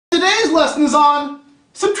Today's lesson is on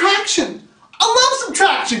subtraction. I love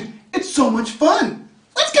subtraction. It's so much fun.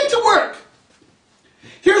 Let's get to work.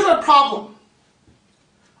 Here's our problem.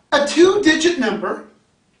 A two-digit number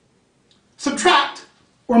subtract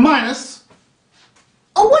or minus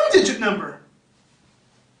a one-digit number.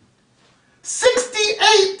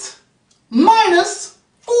 68 minus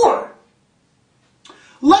 4.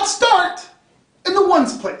 Let's start in the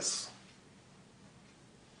ones place.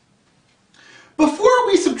 Before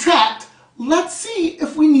we subtract, let's see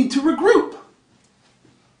if we need to regroup.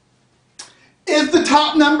 Is the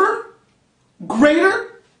top number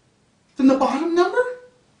greater than the bottom number?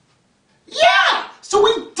 Yeah! So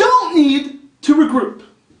we don't need to regroup.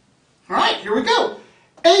 All right, here we go.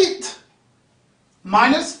 8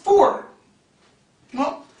 minus 4.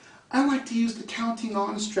 Well, I like to use the counting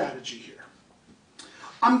on strategy here.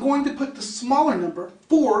 I'm going to put the smaller number,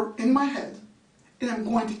 4, in my head, and I'm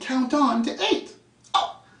going to count on to 8.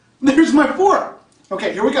 Oh, there's my 4.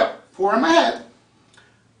 Okay, here we go. 4 in my head.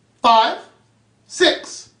 5,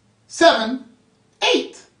 6, 7,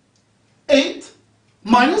 8. 8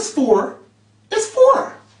 minus 4 is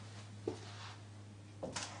 4.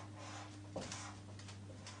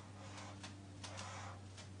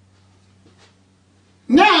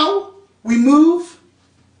 Now we move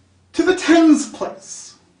to the tens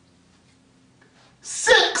place.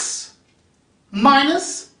 6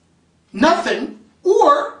 minus nothing,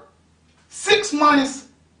 or 6 minus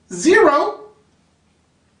 0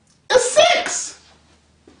 is 6.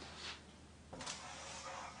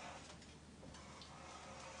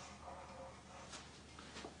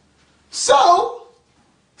 So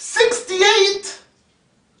 68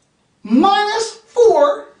 minus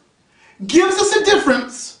 4 gives us a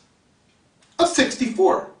difference of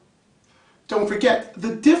 64. Don't forget,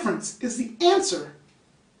 the difference is the answer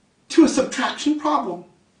to a subtraction problem.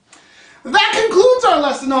 That concludes our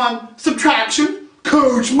lesson on subtraction.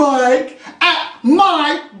 Coach Mike at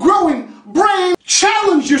My Growing Brain.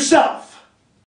 Challenge yourself.